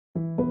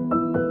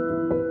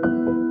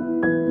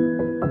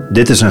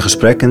Dit is een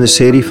gesprek in de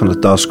serie van de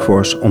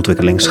Taskforce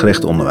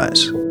Ontwikkelingsgericht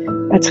Onderwijs.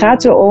 Het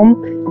gaat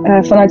erom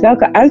vanuit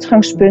welke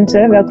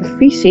uitgangspunten, welke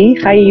visie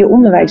ga je je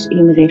onderwijs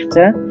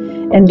inrichten.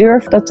 En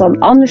durf dat dan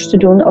anders te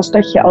doen als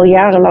dat je al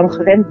jarenlang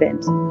gewend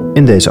bent.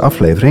 In deze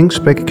aflevering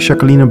spreek ik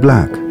Jacqueline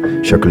Blaak.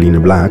 Jacqueline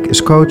Blaak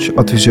is coach,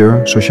 adviseur,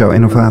 sociaal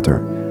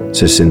innovator.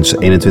 Ze is sinds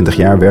 21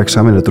 jaar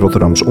werkzaam in het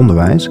Rotterdams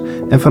onderwijs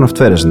en vanaf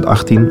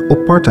 2018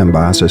 op parttime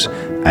basis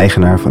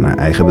eigenaar van haar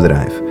eigen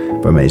bedrijf,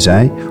 waarmee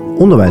zij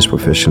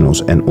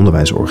onderwijsprofessionals en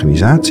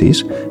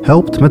onderwijsorganisaties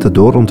helpt met het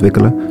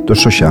doorontwikkelen door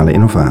sociale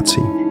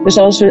innovatie. Dus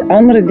als we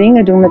andere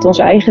dingen doen met ons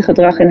eigen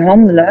gedrag en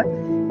handelen,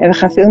 en we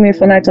gaan veel meer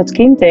vanuit dat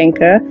kind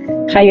denken,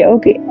 ga je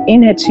ook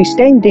in het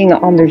systeem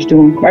dingen anders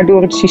doen,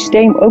 waardoor het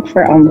systeem ook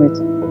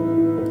verandert.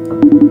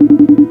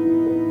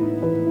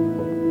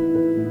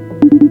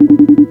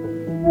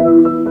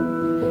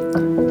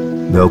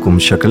 Welkom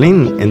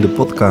Jacqueline in de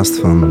podcast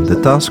van de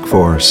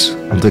Taskforce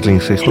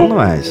Ontwikkelingsgericht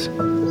Onderwijs.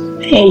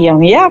 Hey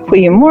Jan-Jaap,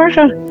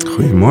 goedemorgen.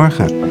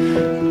 Goedemorgen.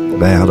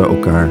 Wij hadden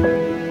elkaar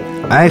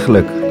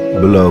eigenlijk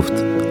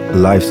beloofd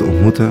live te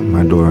ontmoeten,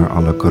 maar door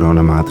alle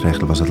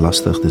coronamaatregelen was het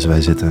lastig. Dus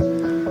wij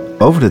zitten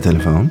over de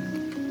telefoon.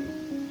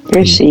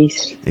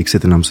 Precies. Ik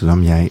zit in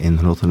Amsterdam, jij in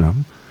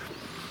Rotterdam.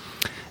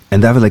 En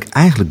daar wil ik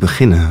eigenlijk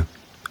beginnen,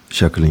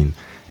 Jacqueline.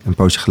 Een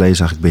poosje geleden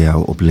zag ik bij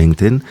jou op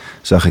LinkedIn,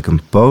 zag ik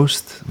een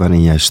post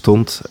waarin jij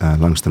stond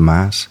langs de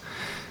Maas.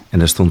 En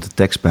daar stond de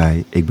tekst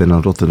bij: ik ben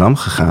naar Rotterdam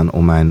gegaan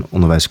om mijn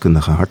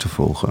onderwijskundige hart te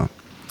volgen.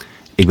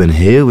 Ik ben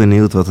heel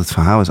benieuwd wat het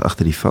verhaal is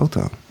achter die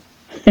foto.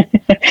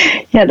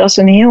 Ja, dat is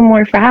een heel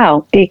mooi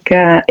verhaal.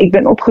 Ik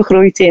ben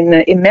opgegroeid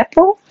in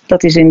Meppel,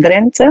 dat is in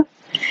Drenthe.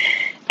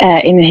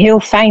 In een heel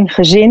fijn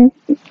gezin,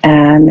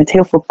 met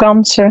heel veel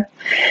kansen.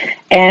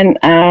 En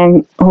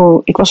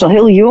ik was al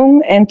heel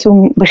jong en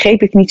toen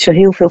begreep ik niet zo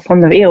heel veel van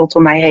de wereld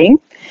om mij heen.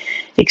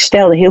 Ik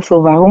stelde heel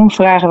veel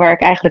waarom-vragen waar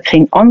ik eigenlijk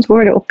geen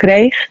antwoorden op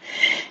kreeg.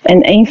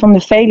 En een van de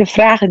vele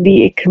vragen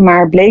die ik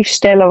maar bleef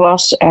stellen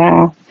was: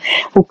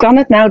 hoe kan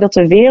het nou dat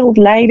de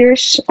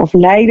wereldleiders of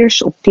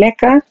leiders op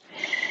plekken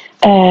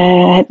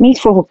het niet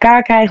voor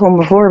elkaar krijgen om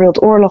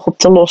bijvoorbeeld oorlog op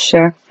te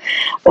lossen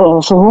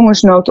of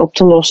hongersnood op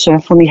te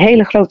lossen, van die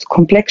hele grote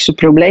complexe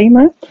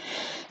problemen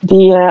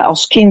die je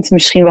als kind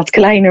misschien wat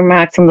kleiner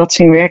maakt dan dat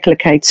ze in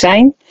werkelijkheid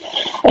zijn.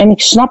 En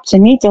ik snapte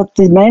niet dat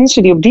de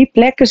mensen die op die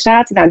plekken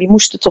zaten, die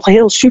moesten toch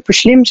heel super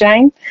slim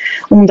zijn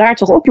om daar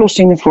toch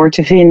oplossingen voor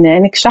te vinden.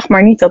 En ik zag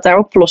maar niet dat daar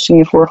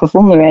oplossingen voor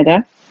gevonden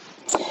werden.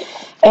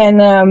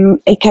 En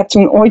ik heb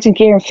toen ooit een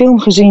keer een film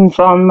gezien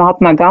van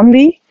Mahatma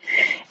Gandhi.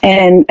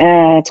 En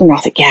toen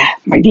dacht ik, ja,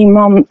 maar die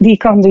man die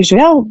kan dus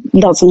wel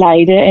dat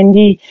leiden. En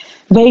die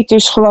weet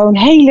dus gewoon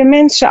hele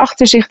mensen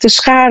achter zich te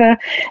scharen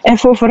en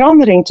voor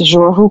verandering te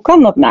zorgen. Hoe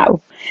kan dat nou?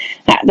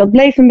 Nou, dat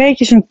bleef een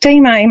beetje zo'n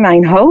thema in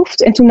mijn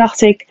hoofd. En toen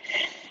dacht ik,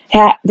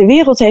 ja, de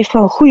wereld heeft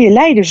gewoon goede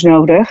leiders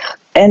nodig.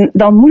 En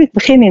dan moet ik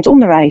beginnen in het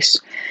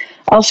onderwijs.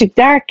 Als ik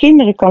daar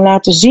kinderen kan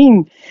laten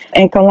zien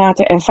en kan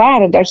laten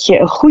ervaren dat je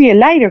een goede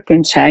leider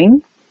kunt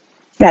zijn,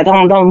 ja,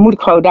 dan moet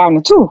ik gewoon daar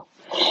naartoe.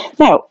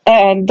 Nou,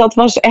 dat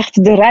was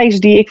echt de reis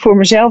die ik voor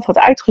mezelf had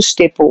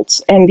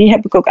uitgestippeld. En die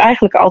heb ik ook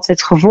eigenlijk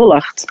altijd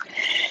gevolgd.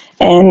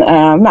 En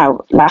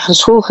lagere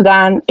school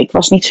gedaan. Ik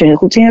was niet zo heel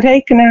goed in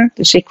rekenen.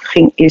 Dus ik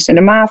ging eerst naar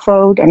de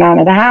MAVO, daarna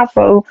naar de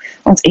HAVO.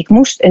 Want ik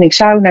moest en ik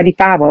zou naar die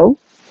PABO.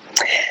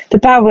 De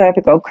PABO heb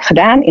ik ook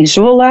gedaan in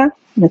Zwolle.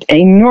 Met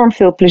enorm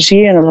veel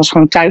plezier. En dat was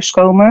gewoon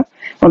thuiskomen.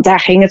 Want daar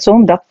ging het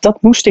om. Dat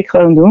moest ik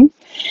gewoon doen.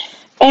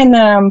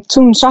 En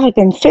toen zag ik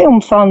een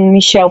film van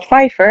Michelle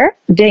Pfeiffer,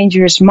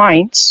 Dangerous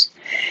Minds.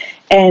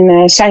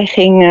 En zij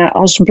ging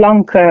als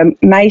blank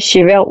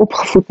meisje, wel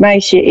opgevoed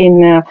meisje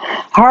in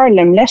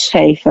Harlem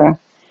lesgeven.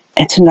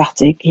 En toen dacht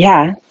ik,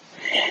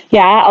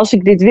 ja, als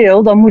ik dit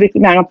wil, dan moet ik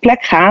naar een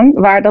plek gaan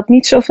waar dat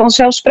niet zo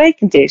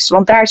vanzelfsprekend is.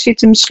 Want daar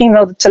zitten misschien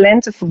wel de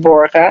talenten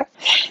verborgen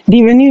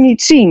die we nu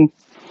niet zien.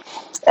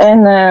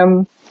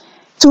 En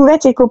toen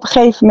werd ik op een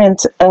gegeven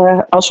moment,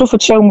 alsof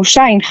het zo moest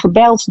zijn,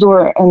 gebeld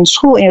door een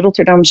school in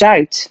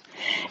Rotterdam-Zuid.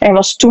 Er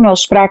was toen al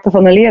sprake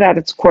van een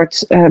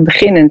lerarentekort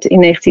beginnend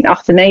in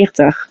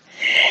 1998.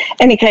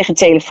 En ik kreeg een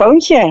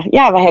telefoontje.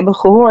 Ja, we hebben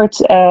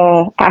gehoord,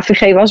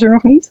 AVG was er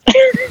nog niet.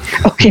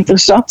 Ook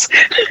interessant.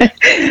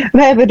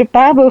 We hebben de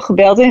PABO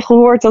gebeld en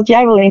gehoord dat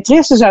jij wel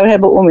interesse zou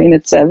hebben om in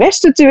het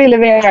Westen te willen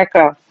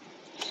werken.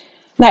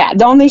 Nou ja,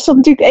 dan is dat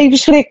natuurlijk even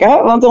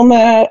schrikken, want dan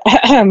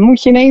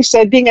moet je ineens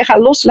dingen gaan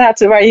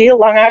loslaten waar je heel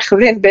lang aan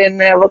gewend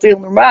bent, wat heel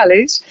normaal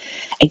is.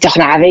 Ik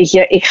dacht, weet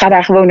je, ik ga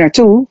daar gewoon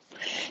naartoe.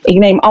 Ik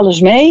neem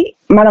alles mee,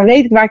 maar dan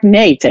weet ik waar ik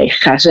nee tegen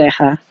ga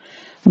zeggen.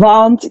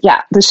 Want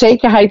ja, de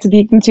zekerheid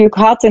die ik natuurlijk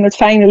had en het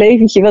fijne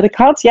leventje wat ik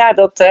had,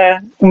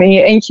 om in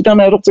je eentje dan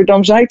naar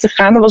Rotterdam-Zuid te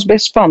gaan, dat was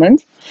best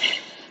spannend.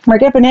 Maar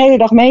ik heb een hele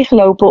dag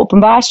meegelopen op een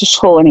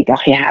basisschool en ik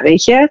dacht, ja,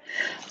 weet je,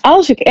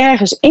 als ik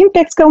ergens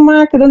impact kan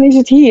maken, dan is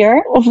het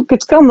hier. Of ik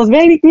het kan, dat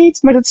weet ik niet,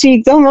 maar dat zie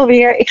ik dan wel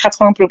weer. Ik ga het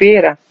gewoon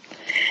proberen.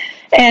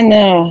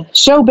 En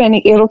zo ben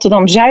ik in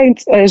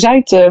Rotterdam-Zuid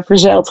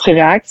verzeild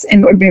geraakt en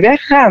nooit meer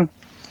weggegaan.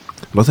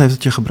 Wat heeft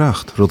het je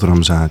gebracht,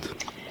 Rotterdam-Zuid?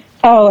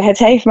 Oh, het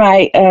heeft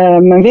mij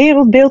mijn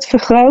wereldbeeld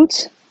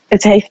vergroot.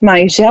 Het heeft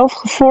mij zelf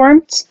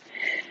gevormd.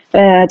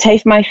 Het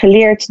heeft mij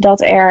geleerd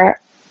dat er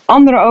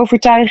andere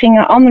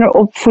overtuigingen, andere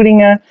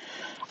opvoedingen,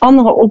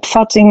 andere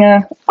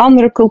opvattingen,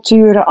 andere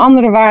culturen,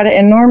 andere waarden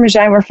en normen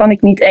zijn waarvan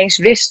ik niet eens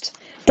wist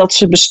dat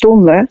ze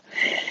bestonden.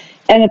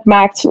 En het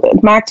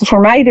maakte voor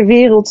mij de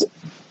wereld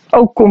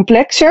ook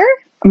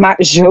complexer, maar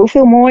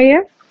zoveel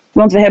mooier.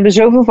 Want we hebben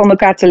zoveel van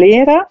elkaar te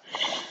leren.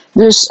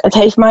 Dus het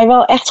heeft mij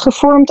wel echt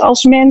gevormd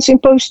als mens in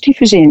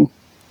positieve zin.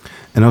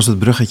 En als we het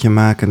bruggetje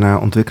maken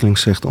naar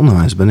ontwikkelingsgericht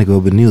onderwijs, ben ik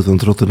wel benieuwd.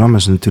 Want Rotterdam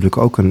is natuurlijk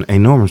ook een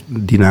enorm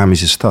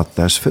dynamische stad.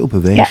 Daar is veel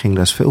beweging,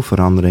 daar is veel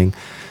verandering.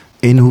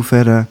 In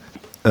hoeverre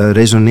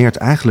resoneert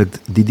eigenlijk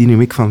die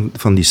dynamiek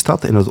van die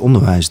stad in het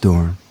onderwijs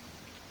door?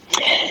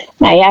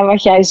 Nou ja,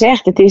 wat jij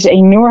zegt, het is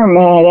enorm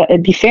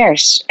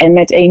divers en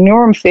met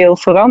enorm veel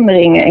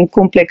veranderingen en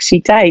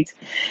complexiteit.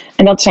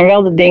 En dat zijn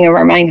wel de dingen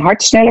waar mijn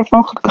hart sneller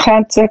van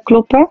gaat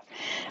kloppen.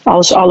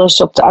 Als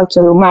alles op de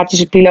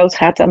automatische piloot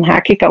gaat, dan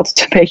haak ik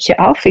altijd een beetje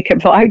af. Ik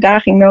heb wel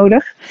uitdaging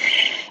nodig.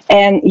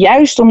 En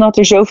juist omdat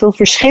er zoveel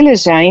verschillen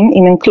zijn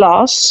in een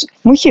klas,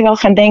 moet je wel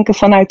gaan denken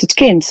vanuit het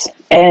kind.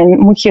 En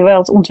moet je wel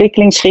het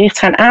ontwikkelingsgericht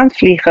gaan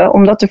aanvliegen,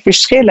 omdat de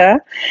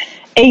verschillen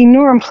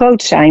enorm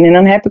groot zijn. En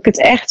dan heb ik het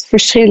echt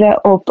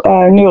verschillen op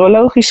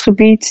neurologisch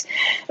gebied,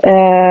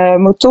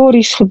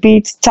 motorisch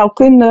gebied,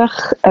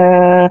 taalkundig,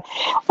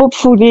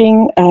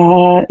 opvoeding,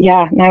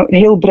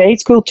 heel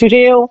breed,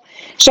 cultureel.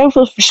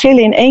 Zoveel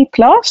verschillen in één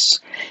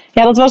klas.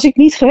 Ja, dat was ik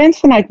niet gewend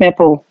vanuit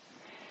Meppel.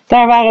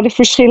 Daar waren de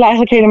verschillen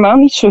eigenlijk helemaal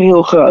niet zo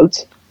heel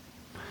groot.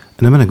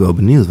 En dan ben ik wel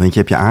benieuwd, want je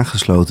hebt je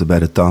aangesloten bij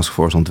de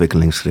Taskforce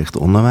Ontwikkelingsgericht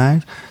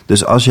Onderwijs.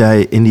 Dus als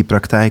jij in die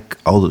praktijk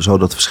al zo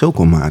dat verschil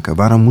kon maken,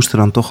 waarom moest er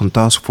dan toch een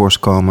taskforce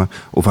komen?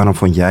 Of waarom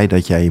vond jij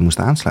dat jij je moest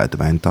aansluiten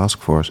bij een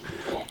taskforce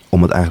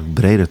om het eigenlijk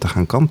breder te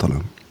gaan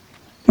kantelen?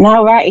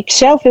 Nou, waar ik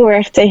zelf heel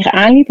erg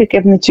tegenaan liep, ik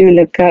heb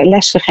natuurlijk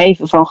les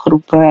gegeven van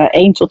groep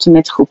 1 tot en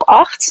met groep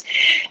 8.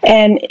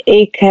 En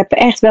ik heb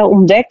echt wel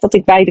ontdekt dat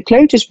ik bij de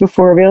kleuters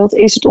bijvoorbeeld,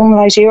 is het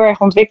onderwijs heel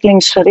erg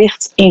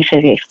ontwikkelingsgericht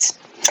ingericht.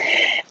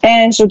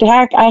 En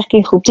zodra ik eigenlijk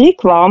in groep 3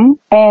 kwam,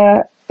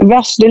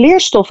 was de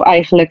leerstof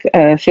eigenlijk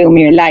veel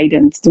meer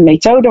leidend. De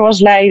methode was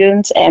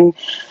leidend en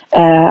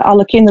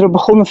alle kinderen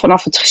begonnen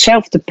vanaf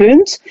hetzelfde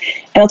punt.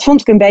 En dat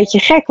vond ik een beetje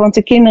gek, want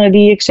de kinderen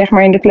die ik zeg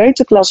maar in de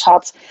kleuterklas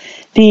had,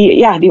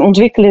 die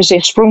ontwikkelen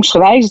zich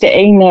sprongsgewijs. De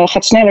een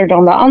gaat sneller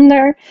dan de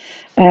ander.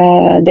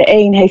 De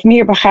een heeft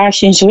meer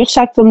bagage in zijn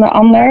rugzak dan de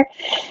ander.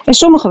 En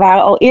sommigen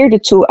waren al eerder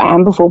toe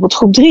aan bijvoorbeeld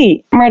groep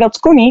 3. Maar dat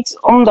kon niet,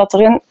 omdat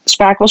er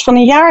sprake was van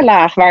een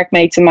jaarlaag waar ik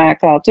mee te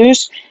maken had.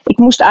 Dus ik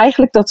moest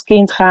eigenlijk dat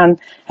kind gaan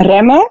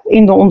remmen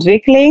in de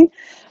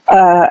ontwikkeling.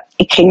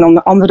 Ik ging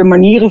dan andere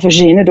manieren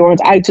verzinnen door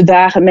het uit te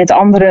dagen met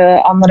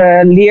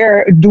andere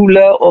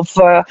leerdoelen of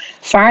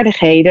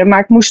vaardigheden. Maar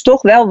ik moest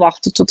toch wel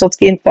wachten tot dat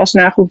kind pas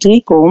naar groep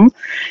 3 kon.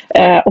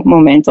 Op het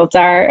moment dat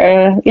daar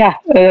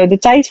de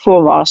tijd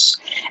voor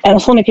was. En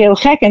dat vond ik heel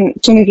gek. En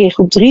toen ik in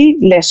groep 3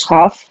 les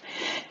gaf,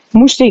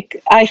 moest ik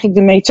eigenlijk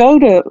de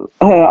methode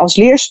als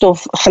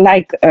leerstof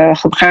gelijk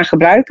gaan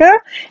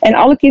gebruiken. En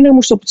alle kinderen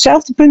moesten op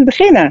hetzelfde punt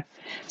beginnen.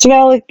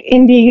 Terwijl ik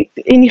in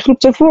die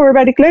groep daarvoor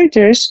bij de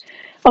kleuters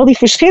al die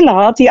verschillen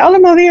had die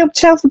allemaal weer op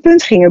hetzelfde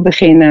punt gingen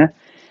beginnen.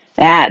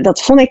 Ja,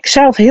 dat vond ik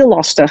zelf heel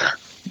lastig.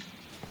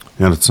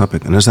 Ja, dat snap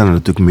ik. En dan zijn er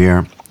natuurlijk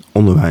meer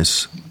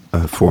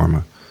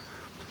onderwijsvormen.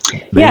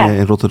 Ben je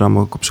in Rotterdam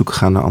ook op zoek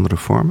gegaan naar andere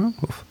vormen?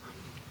 Of?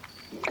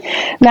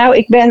 Nou,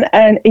 ik ben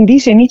in die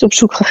zin niet op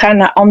zoek gegaan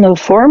naar andere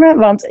vormen,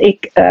 want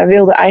ik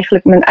wilde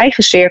eigenlijk mijn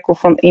eigen cirkel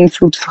van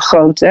invloed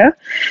vergroten.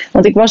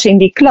 Want ik was in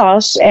die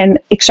klas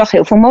en ik zag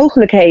heel veel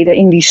mogelijkheden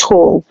in die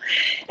school.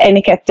 En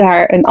ik heb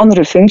daar een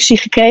andere functie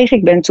gekregen.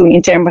 Ik ben toen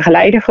intern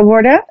begeleider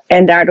geworden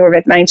en daardoor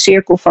werd mijn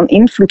cirkel van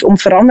invloed om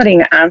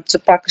veranderingen aan te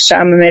pakken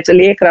samen met de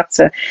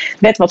leerkrachten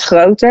werd wat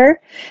groter.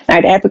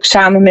 Nou, daar heb ik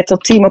samen met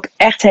dat team ook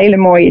echt hele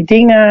mooie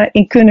dingen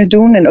in kunnen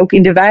doen en ook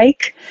in de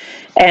wijk.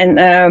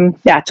 En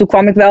toen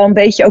kwam ik wel een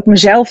beetje ook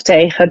mezelf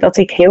tegen. Dat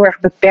ik heel erg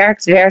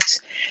beperkt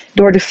werd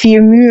door de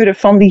 4 muren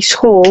van die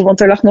school.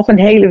 Want er lag nog een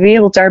hele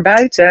wereld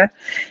daarbuiten.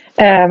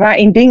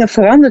 Waarin dingen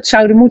veranderd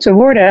zouden moeten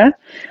worden.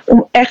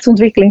 Om echt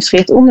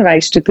ontwikkelingsgericht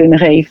onderwijs te kunnen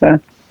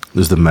geven.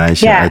 Dus de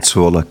meisje uit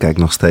Zwolle kijkt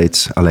nog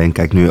steeds. Alleen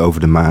kijkt nu over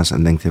de Maas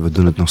en denkt, we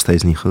doen het nog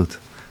steeds niet goed.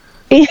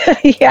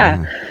 Ja,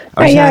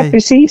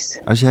 precies.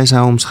 Als jij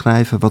zou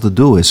omschrijven wat het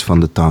doel is van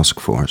de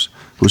taskforce.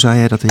 Hoe zou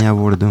jij dat in jouw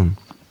woorden doen?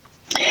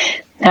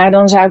 Nou,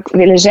 dan zou ik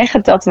willen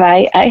zeggen dat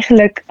wij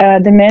eigenlijk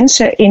de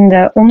mensen in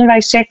de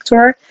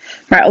onderwijssector,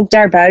 maar ook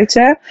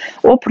daarbuiten,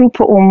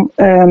 oproepen om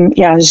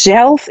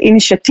zelf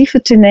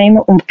initiatieven te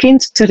nemen om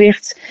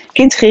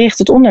kindgericht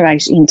het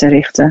onderwijs in te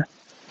richten.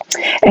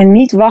 En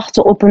niet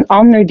wachten op een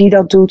ander die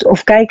dat doet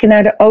of kijken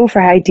naar de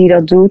overheid die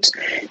dat doet.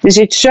 Er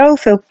zit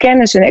zoveel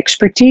kennis en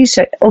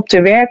expertise op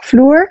de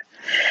werkvloer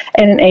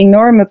en een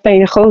enorme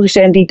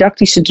pedagogische en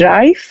didactische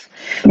drive.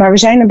 Maar we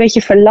zijn een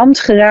beetje verlamd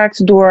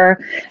geraakt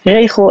door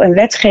regel en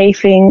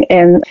wetgeving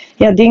en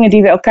dingen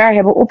die we elkaar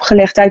hebben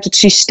opgelegd uit het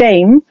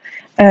systeem,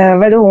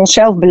 waardoor we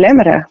onszelf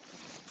belemmeren.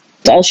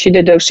 Als je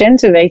de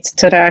docenten weet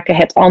te raken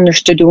het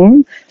anders te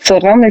doen,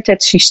 verandert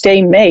het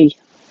systeem mee.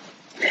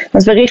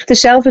 Want we richten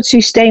zelf het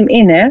systeem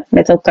in, hè,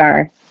 met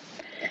elkaar.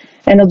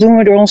 En dat doen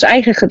we door ons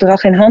eigen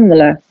gedrag en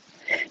handelen.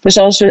 Dus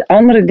als we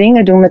andere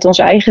dingen doen met ons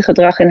eigen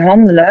gedrag en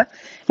handelen,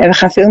 en we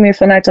gaan veel meer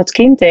vanuit dat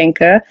kind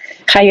denken,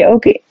 ga je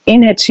ook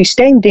in het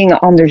systeem dingen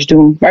anders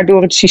doen,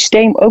 waardoor het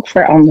systeem ook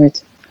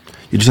verandert.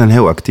 Jullie zijn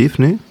heel actief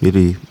nu.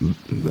 Jullie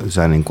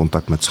zijn in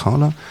contact met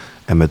scholen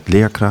en met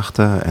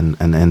leerkrachten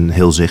en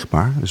heel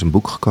zichtbaar. Er is een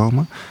boek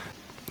gekomen.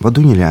 Wat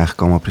doen jullie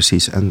eigenlijk allemaal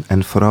precies?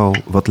 En vooral,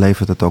 wat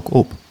levert het ook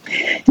op?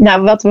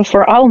 Nou, wat we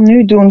vooral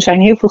nu doen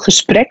zijn heel veel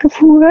gesprekken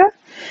voeren.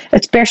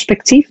 Het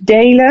perspectief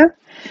delen.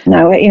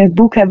 Nou, in het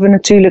boek hebben we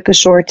natuurlijk een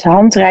soort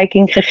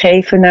handreiking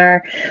gegeven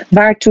naar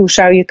waartoe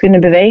zou je kunnen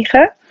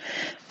bewegen.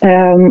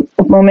 Op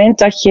het moment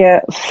dat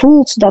je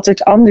voelt dat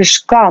het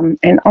anders kan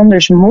en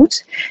anders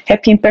moet,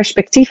 heb je een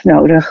perspectief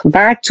nodig.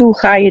 Waartoe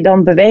ga je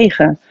dan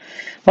bewegen?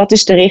 Wat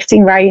is de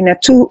richting waar je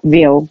naartoe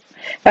wil?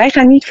 Wij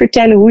gaan niet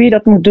vertellen hoe je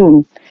dat moet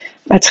doen.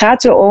 Maar het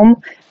gaat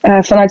erom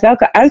vanuit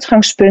welke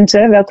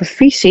uitgangspunten, welke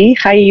visie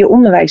ga je je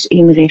onderwijs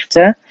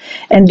inrichten.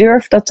 En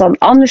durf dat dan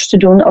anders te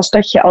doen als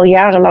dat je al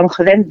jarenlang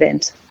gewend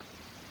bent.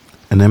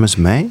 En neem eens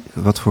mee,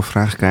 wat voor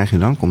vragen krijg je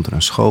dan? Komt er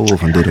een school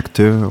of een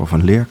directeur of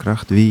een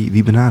leerkracht?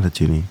 Wie benadert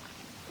jullie?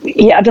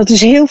 Ja, dat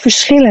is heel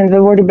verschillend. We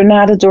worden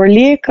benaderd door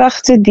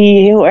leerkrachten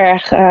die heel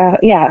erg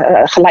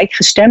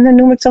gelijkgestemden,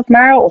 noem ik dat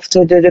maar. Of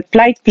de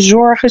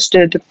pleitbezorgers,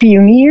 de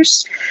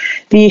pioniers.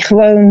 Die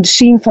gewoon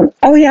zien van,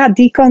 oh ja,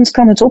 die kant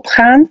kan het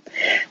opgaan.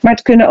 Maar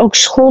het kunnen ook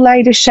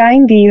schoolleiders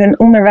zijn die hun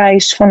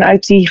onderwijs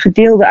vanuit die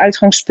gedeelde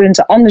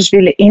uitgangspunten anders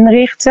willen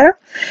inrichten.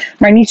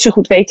 Maar niet zo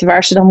goed weten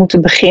waar ze dan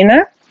moeten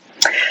beginnen.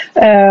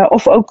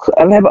 We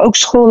hebben ook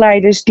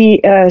schoolleiders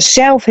die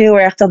zelf heel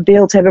erg dat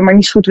beeld hebben, maar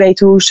niet zo goed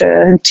weten hoe ze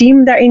hun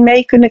team daarin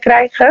mee kunnen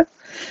krijgen.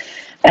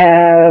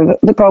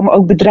 We komen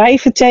ook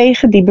bedrijven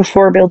tegen die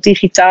bijvoorbeeld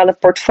digitale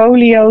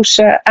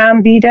portfolio's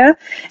aanbieden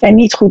en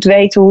niet goed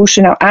weten hoe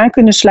ze nou aan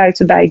kunnen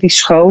sluiten bij die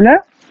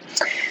scholen.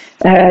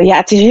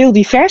 Het is heel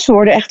divers. We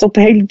worden echt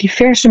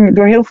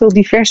door heel veel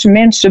diverse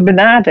mensen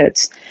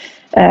benaderd.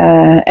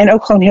 En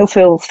ook gewoon heel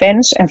veel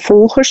fans en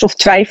volgers of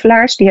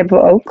twijfelaars, die hebben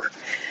we ook.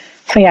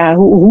 Van ja,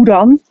 hoe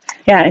dan?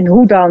 Ja, en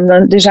hoe dan?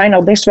 Er zijn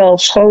al best wel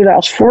scholen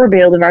als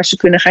voorbeelden waar ze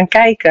kunnen gaan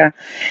kijken.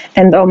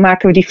 En dan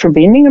maken we die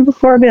verbindingen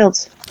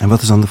bijvoorbeeld. En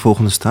wat is dan de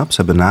volgende stap?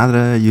 Ze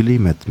benaderen jullie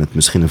met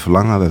misschien een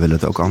verlangen. We willen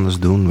het ook anders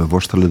doen. We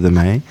worstelen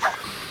ermee.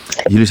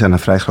 Jullie zijn een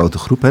vrij grote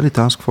groep, hè, die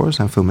taskforce. Er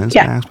zijn veel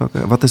mensen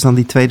aangesproken. Wat is dan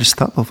die tweede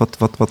stap? Of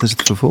wat is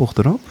het vervolg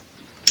erop?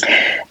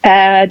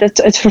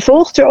 Het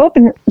vervolg erop,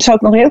 en dat zal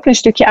ik nog een heel klein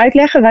stukje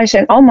uitleggen. Wij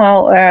zijn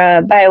allemaal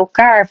bij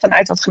elkaar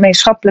vanuit dat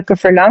gemeenschappelijke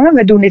verlangen.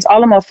 We doen dit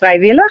allemaal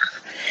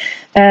vrijwillig.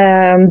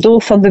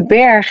 Dolf van den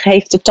Berg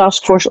heeft de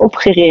taskforce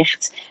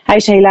opgericht. Hij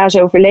is helaas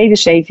overleden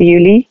 7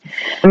 juli.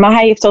 Maar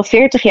hij heeft al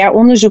 40 jaar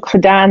onderzoek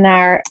gedaan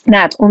naar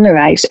het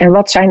onderwijs. En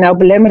wat zijn nou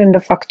belemmerende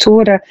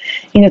factoren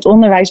in het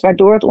onderwijs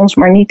waardoor het ons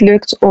maar niet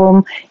lukt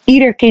om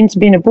ieder kind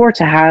binnenboord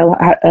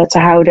te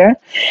houden.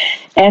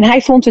 En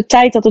hij vond de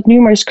tijd dat het nu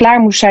maar eens klaar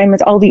moest zijn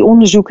met al die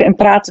onderzoeken en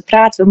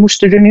praten. We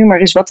moesten er nu maar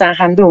eens wat aan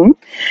gaan doen.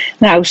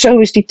 Nou, zo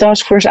is die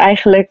taskforce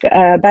eigenlijk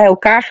bij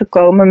elkaar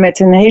gekomen met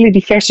een hele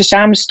diverse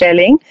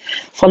samenstelling.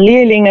 Van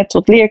leerlingen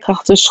tot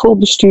leerkrachten,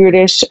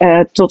 schoolbestuurders,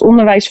 tot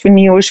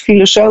onderwijsvernieuwers,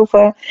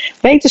 filosofen,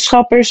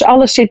 wetenschappers.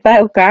 Alles zit bij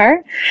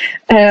elkaar.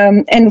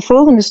 En de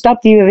volgende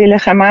stap die we willen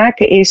gaan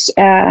maken is,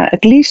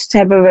 het liefst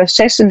hebben we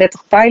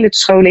 36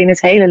 pilotscholen in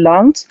het hele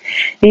land.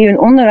 Die hun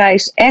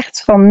onderwijs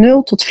echt van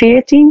 0 tot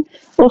 14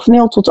 of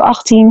 0 tot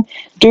 18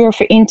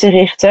 durven in te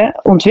richten,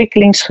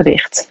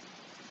 ontwikkelingsgericht.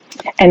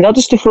 En dat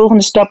is de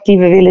volgende stap die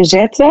we willen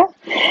zetten.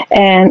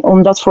 En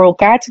om dat voor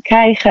elkaar te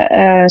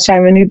krijgen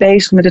zijn we nu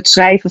bezig met het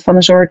schrijven van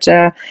een soort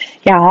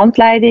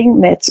handleiding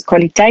met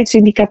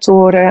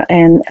kwaliteitsindicatoren.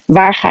 En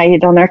waar ga je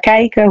dan naar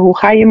kijken? Hoe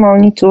ga je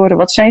monitoren?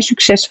 Wat zijn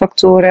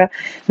succesfactoren?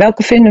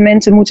 Welke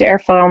fundamenten moeten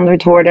er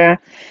veranderd worden?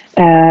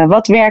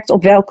 Wat werkt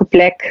op welke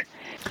plek?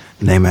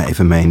 Neem mij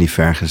even mee in die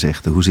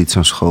vergezichten. Hoe ziet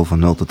zo'n school van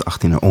 0 tot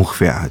 18 er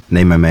ongeveer uit?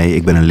 Neem mij mee,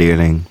 ik ben een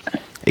leerling.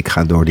 Ik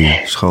ga door die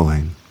school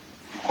heen.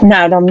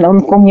 Nou,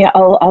 dan kom je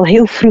al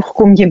heel vroeg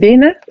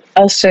binnen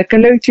als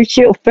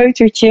kleutertje of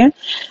peutertje.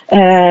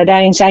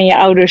 Daarin zijn je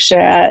ouders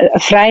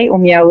vrij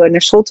om jou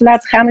naar school te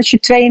laten gaan als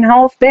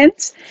je 2,5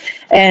 bent.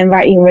 En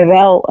waarin we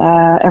wel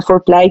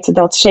ervoor pleiten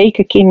dat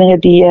zeker kinderen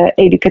die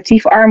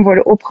educatief arm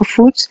worden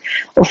opgevoed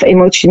of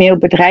emotioneel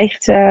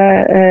bedreigd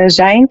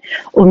zijn,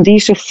 om die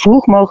zo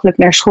vroeg mogelijk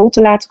naar school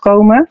te laten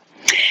komen.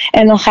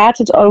 En dan gaat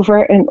het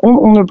over een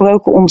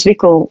ononderbroken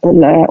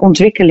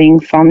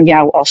ontwikkeling van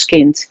jou als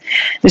kind.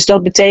 Dus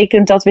dat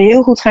betekent dat we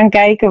heel goed gaan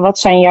kijken, wat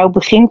zijn jouw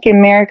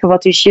beginkenmerken,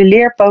 wat is je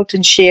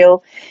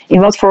leerpotentieel, in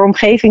wat voor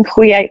omgeving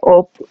groei jij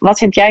op, wat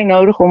heb jij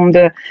nodig om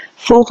de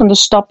volgende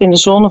stap in de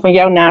zone van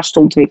jouw naaste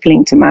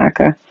ontwikkeling te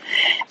maken.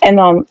 En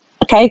dan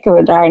kijken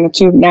we daar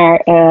natuurlijk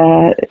naar,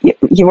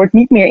 je wordt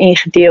niet meer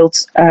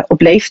ingedeeld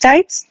op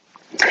leeftijd.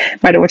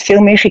 Maar er wordt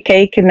veel meer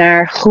gekeken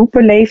naar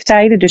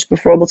groepenleeftijden. Dus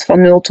bijvoorbeeld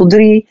van 0 tot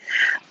 3,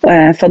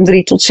 van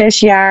 3 tot 6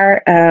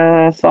 jaar,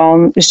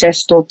 van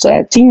 6 tot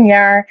 10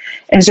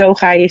 jaar. En zo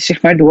ga je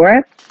zeg maar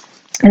door.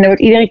 En er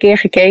wordt iedere keer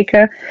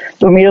gekeken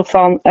door middel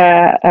van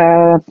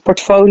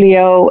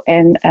portfolio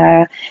en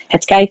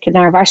het kijken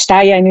naar waar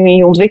sta jij nu in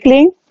je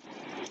ontwikkeling.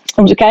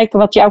 Om te kijken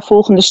wat jouw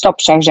volgende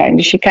stap zou zijn.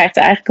 Dus je krijgt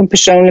eigenlijk een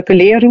persoonlijke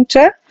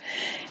leerroute.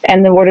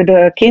 En dan worden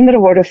de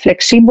kinderen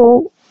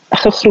flexibel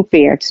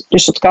gegroepeerd.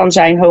 Dus dat kan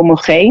zijn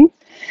homogeen,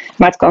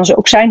 maar het kan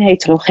ook zijn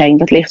heterogeen.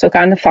 Dat ligt ook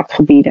aan de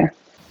vakgebieden.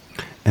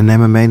 En neem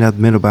me mee naar het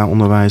middelbaar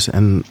onderwijs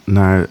en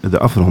naar de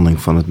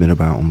afronding van het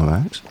middelbaar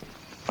onderwijs.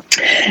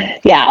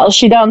 Ja, als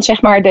je dan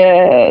zeg maar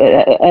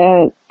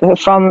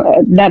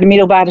naar de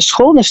middelbare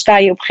school, dan sta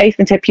je op een gegeven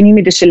moment, heb je niet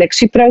meer de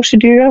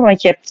selectieprocedure,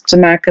 want je hebt te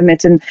maken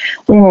met een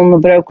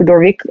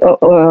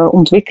ononderbroken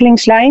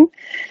ontwikkelingslijn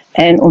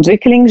en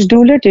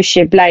ontwikkelingsdoelen. Dus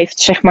je blijft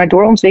zeg maar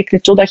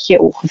doorontwikkelen totdat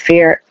je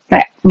ongeveer,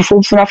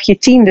 bijvoorbeeld vanaf je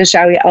 10e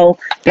zou je al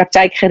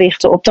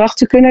praktijkgerichte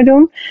opdrachten kunnen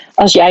doen.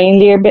 Als jij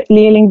een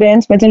leerling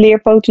bent met een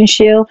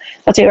leerpotentieel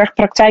dat heel erg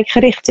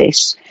praktijkgericht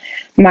is.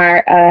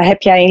 Maar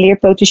heb jij een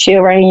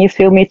leerpotentieel waarin je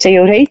veel meer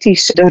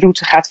theoretisch de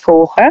route gaat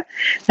volgen,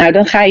 nou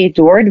dan ga je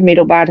door de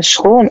middelbare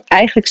school. En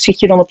eigenlijk zit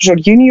je dan op een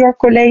soort junior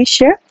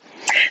college,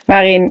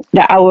 waarin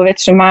de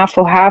ouderwetse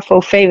MAVO, HAVO,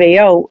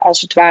 VWO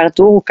als het ware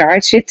door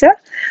elkaar zitten.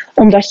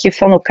 Omdat je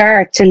van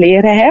elkaar te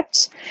leren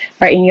hebt.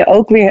 Waarin je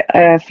ook weer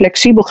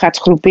flexibel gaat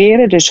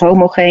groeperen. Dus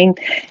homogeen,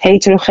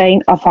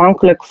 heterogeen,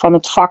 afhankelijk van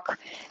het vak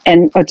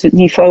en het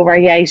niveau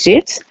waar jij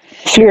zit.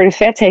 Fleur de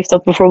Vet heeft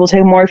dat bijvoorbeeld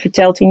heel mooi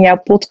verteld in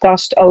jouw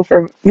podcast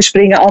over we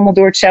springen allemaal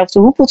door hetzelfde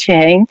hoepeltje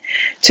heen.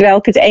 Terwijl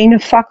ik het ene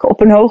vak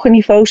op een hoger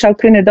niveau zou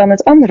kunnen dan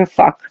het andere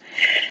vak.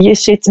 Je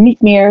zit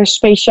niet meer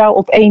speciaal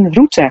op één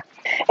route.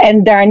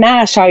 En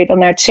daarna zou je dan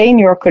naar het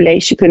senior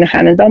college kunnen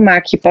gaan. En dan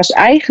maak je pas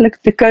eigenlijk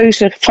de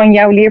keuze van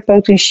jouw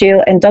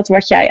leerpotentieel en dat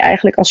wat jij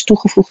eigenlijk als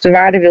toegevoegde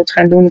waarde wilt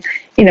gaan doen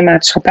in de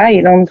maatschappij.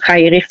 En dan ga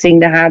je richting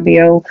de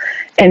HBO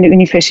en de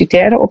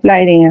universitaire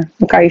opleidingen.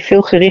 Dan kan je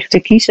veel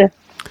gerichter kiezen.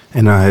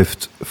 En nou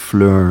heeft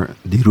Fleur,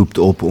 die roept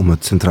op om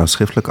het centraal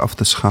schriftelijk af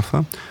te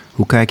schaffen.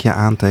 Hoe kijk je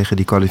aan tegen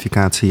die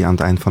kwalificatie aan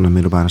het eind van de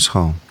middelbare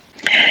school?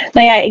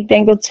 Nou ja, ik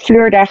denk dat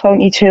Fleur daar gewoon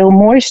iets heel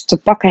moois te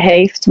pakken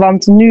heeft.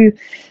 Want nu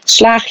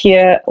slaag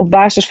je op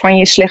basis van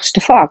je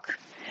slechtste vak.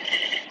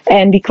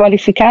 En die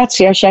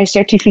kwalificatie, als jij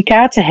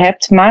certificaten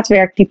hebt,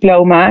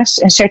 maatwerkdiploma's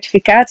en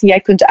certificaten, jij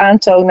kunt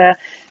aantonen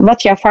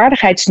wat jouw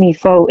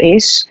vaardigheidsniveau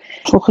is.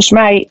 Volgens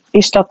mij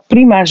is dat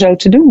prima zo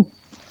te doen.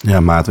 Ja,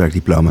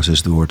 maatwerkdiploma's is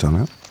het woord dan,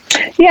 hè?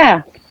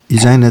 Ja. Je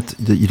zei net,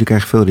 jullie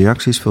krijgen veel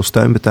reacties, veel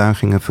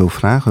steunbetuigingen, veel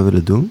vragen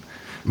willen doen.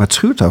 Maar het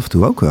schuurt af en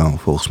toe ook wel,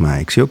 volgens mij.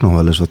 Ik zie ook nog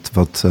wel eens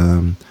wat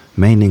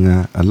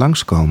meningen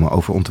langskomen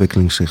over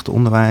ontwikkelingsgericht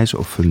onderwijs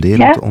of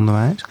funderend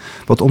onderwijs.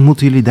 Wat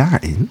ontmoeten jullie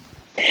daarin?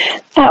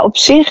 Nou, op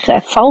zich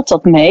valt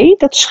dat mee,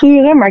 dat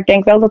schuren. Maar ik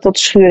denk wel dat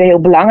schuren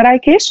heel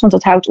belangrijk is, want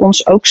dat houdt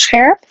ons ook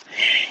scherp.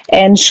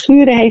 En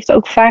schuren heeft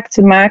ook vaak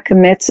te maken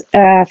met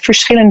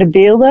verschillende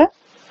beelden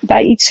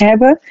bij iets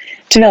hebben,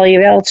 terwijl je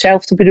wel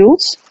hetzelfde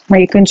bedoelt. Maar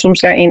je kunt soms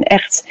daarin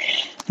echt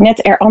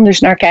net er anders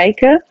naar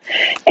kijken.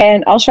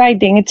 En als wij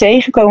dingen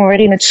tegenkomen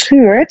waarin het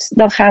schuurt,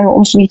 dan gaan we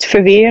ons niet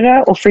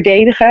verweren of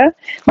verdedigen,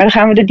 maar dan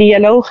gaan we de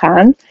dialoog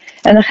aan.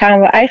 En dan gaan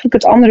we eigenlijk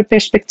het andere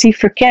perspectief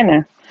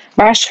verkennen.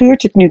 Waar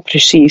schuurt het nu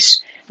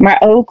precies?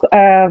 Maar ook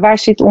waar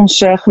zit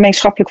ons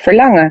gemeenschappelijk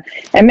verlangen?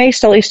 En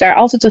meestal is daar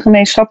altijd een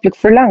gemeenschappelijk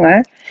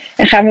verlangen.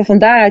 En gaan we van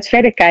daaruit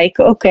verder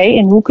kijken, oké,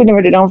 en hoe kunnen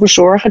we er dan voor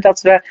zorgen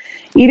dat we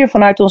ieder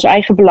vanuit ons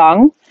eigen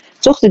belang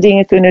toch de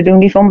dingen kunnen doen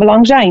die van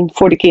belang zijn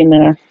voor de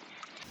kinderen.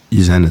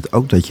 Je zei net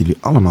ook dat jullie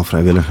allemaal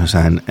vrijwilliger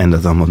zijn en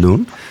dat allemaal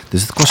doen.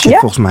 Dus het kost je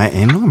volgens mij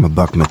een enorme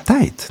bak met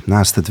tijd.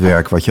 Naast het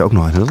werk wat je ook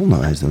nog in het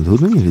onderwijs doet. Hoe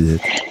doen jullie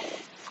dit?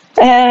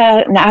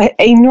 Nou, een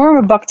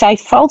enorme bak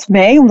tijd valt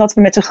mee, omdat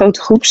we met een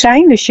grote groep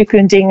zijn. Dus je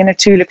kunt dingen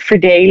natuurlijk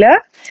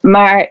verdelen.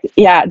 Maar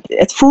ja,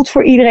 het voelt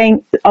voor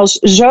iedereen als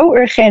zo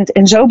urgent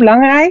en zo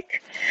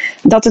belangrijk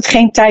dat het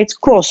geen tijd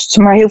kost,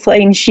 maar heel veel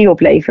energie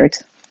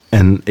oplevert.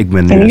 En ik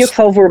ben in ieder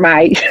geval voor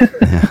mij.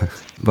 Ja.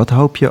 Wat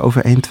hoop je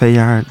over 1-2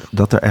 jaar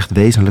dat er echt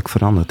wezenlijk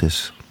veranderd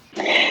is?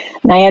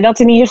 Nou ja, dat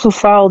in ieder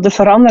geval de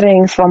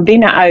verandering van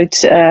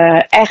binnenuit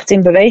echt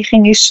in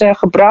beweging is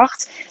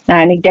gebracht.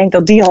 Nou, en ik denk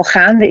dat die al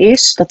gaande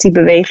is, dat die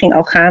beweging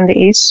al gaande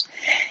is.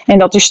 En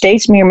dat er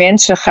steeds meer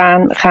mensen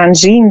gaan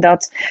zien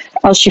dat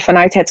als je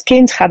vanuit het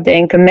kind gaat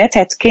denken, met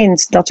het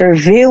kind, dat er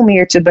veel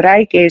meer te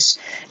bereiken is.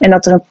 En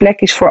dat er een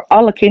plek is voor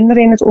alle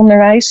kinderen in het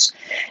onderwijs.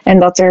 En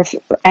dat er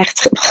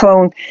echt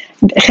gewoon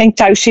geen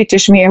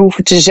thuiszitters meer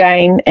hoeven te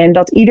zijn. En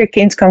dat ieder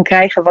kind kan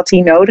krijgen wat hij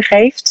nodig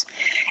heeft.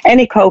 En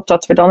ik hoop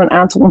dat we dan een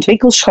aantal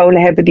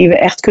ontwikkelscholen hebben die we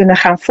echt kunnen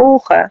gaan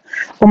volgen.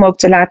 Om ook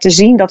te laten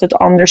zien dat het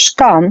anders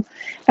kan.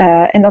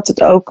 En dat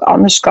het ook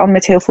anders kan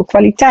met heel veel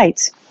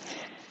kwaliteit.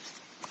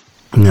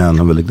 Ja,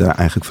 dan wil ik daar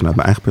eigenlijk vanuit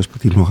mijn eigen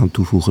perspectief nog aan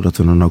toevoegen dat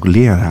we dan ook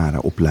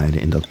leraren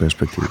opleiden in dat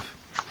perspectief.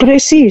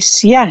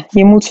 Precies, ja.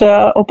 Je moet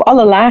op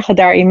alle lagen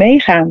daarin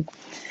meegaan.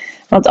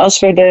 Want als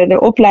we de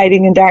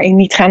opleidingen daarin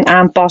niet gaan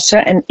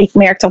aanpassen. En ik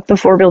merk dat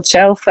bijvoorbeeld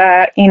zelf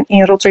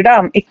in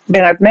Rotterdam. Ik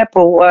ben uit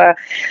Meppel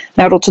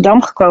naar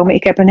Rotterdam gekomen.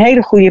 Ik heb een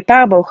hele goede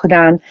PABO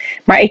gedaan.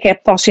 Maar ik heb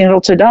pas in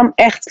Rotterdam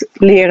echt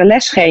leren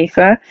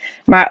lesgeven.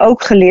 Maar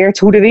ook geleerd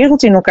hoe de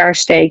wereld in elkaar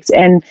steekt.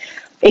 En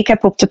ik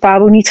heb op de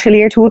PABO niet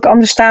geleerd hoe ik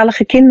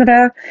anderstalige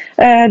kinderen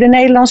de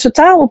Nederlandse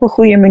taal op een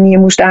goede manier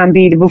moest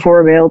aanbieden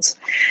bijvoorbeeld.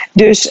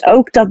 Dus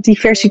ook dat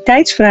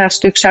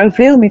diversiteitsvraagstuk zou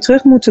veel meer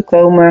terug moeten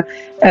komen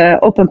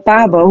op een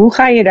PABO. Hoe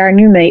ga je daar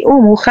nu mee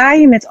om? Hoe ga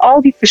je met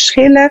al die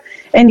verschillen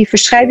en die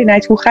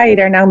verscheidenheid, hoe ga je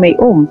daar nou mee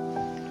om?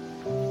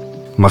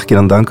 Mag ik je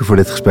dan danken voor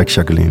dit gesprek,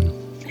 Jacqueline?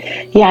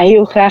 Ja,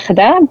 heel graag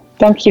gedaan.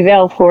 Dank je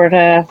wel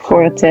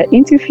voor het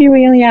interview,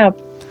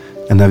 Jan-Jaap.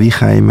 En naar wie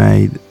ga je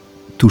mij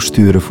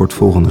toesturen voor het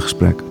volgende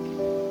gesprek?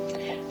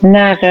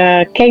 Naar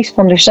Kees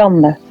van der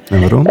Zanden. En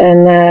waarom?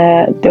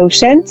 Een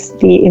docent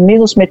die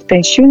inmiddels met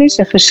pensioen is,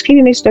 een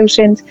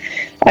geschiedenisdocent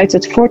uit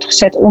het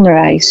voortgezet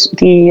onderwijs.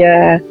 Die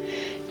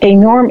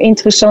enorm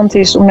interessant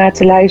is om naar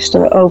te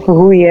luisteren over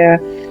hoe je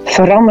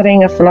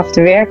veranderingen vanaf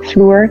de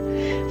werkvloer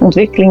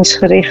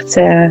ontwikkelingsgericht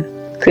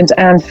kunt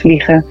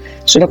aanvliegen.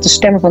 Zodat de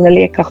stem van de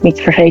leerkracht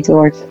niet vergeten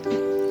wordt.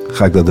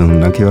 Ga ik dat doen.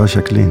 Dankjewel,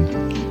 Jacqueline.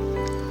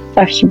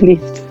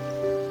 Alsjeblieft.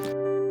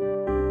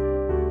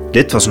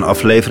 Dit was een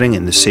aflevering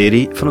in de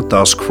serie van de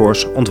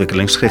Taskforce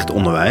Ontwikkelingsgericht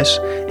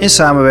Onderwijs in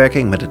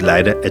samenwerking met het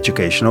Leiden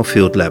Educational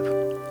Field Lab,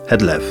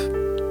 het LEF.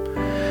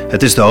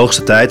 Het is de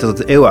hoogste tijd dat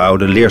het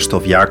eeuwenoude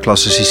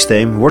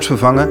leerstof-jaarklassensysteem wordt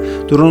vervangen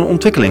door een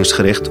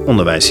ontwikkelingsgericht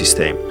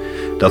onderwijssysteem.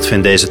 Dat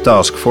vindt deze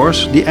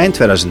taskforce die eind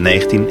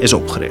 2019 is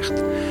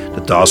opgericht.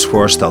 De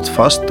taskforce stelt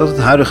vast dat het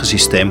huidige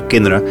systeem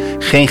kinderen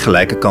geen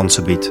gelijke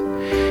kansen biedt.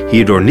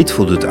 Hierdoor niet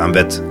voldoet aan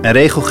wet en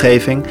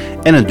regelgeving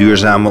en een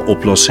duurzame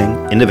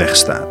oplossing in de weg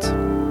staat.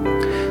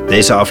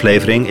 Deze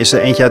aflevering is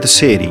er eentje uit de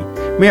serie.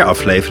 Meer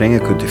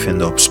afleveringen kunt u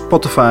vinden op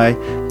Spotify,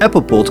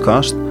 Apple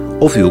Podcast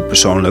of uw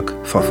persoonlijk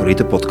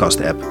favoriete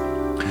podcast-app.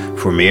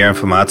 Voor meer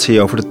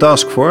informatie over de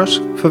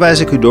Taskforce verwijs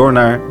ik u door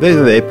naar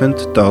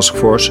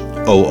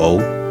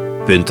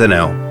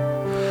www.taskforceoo.nl.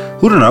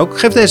 Hoe dan ook,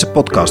 geef deze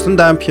podcast een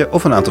duimpje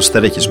of een aantal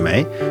sterretjes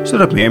mee,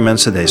 zodat meer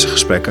mensen deze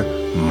gesprekken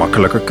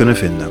makkelijker kunnen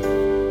vinden.